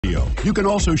video. You can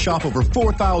also shop over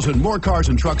 4,000 more cars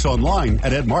and trucks online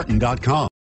at edmartin.com.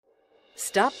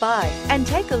 Stop by and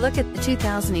take a look at the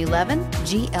 2011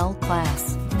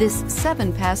 GL-Class. This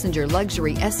 7-passenger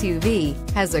luxury SUV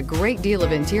has a great deal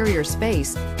of interior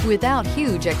space without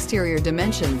huge exterior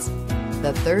dimensions.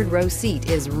 The third row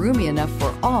seat is roomy enough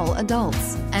for all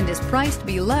adults and is priced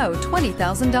below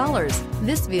 $20,000.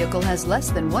 This vehicle has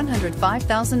less than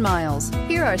 105,000 miles.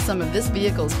 Here are some of this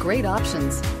vehicle's great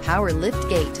options: power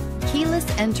liftgate, keyless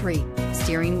entry,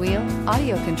 steering wheel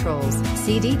audio controls,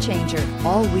 CD changer,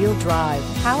 all-wheel drive,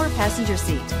 power passenger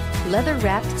seat,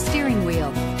 leather-wrapped steering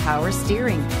wheel, power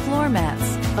steering, floor mats,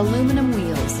 aluminum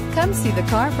wheels. Come see the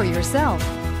car for yourself.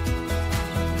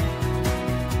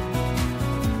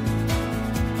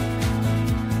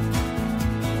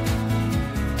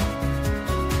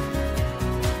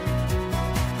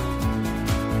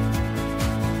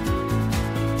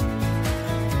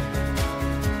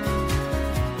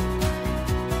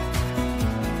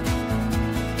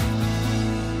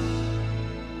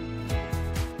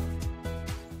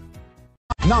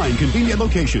 Nine convenient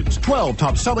locations, 12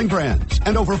 top-selling brands,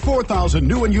 and over 4,000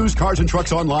 new and used cars and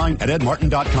trucks online at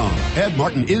edmartin.com. Ed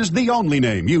Martin is the only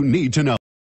name you need to know.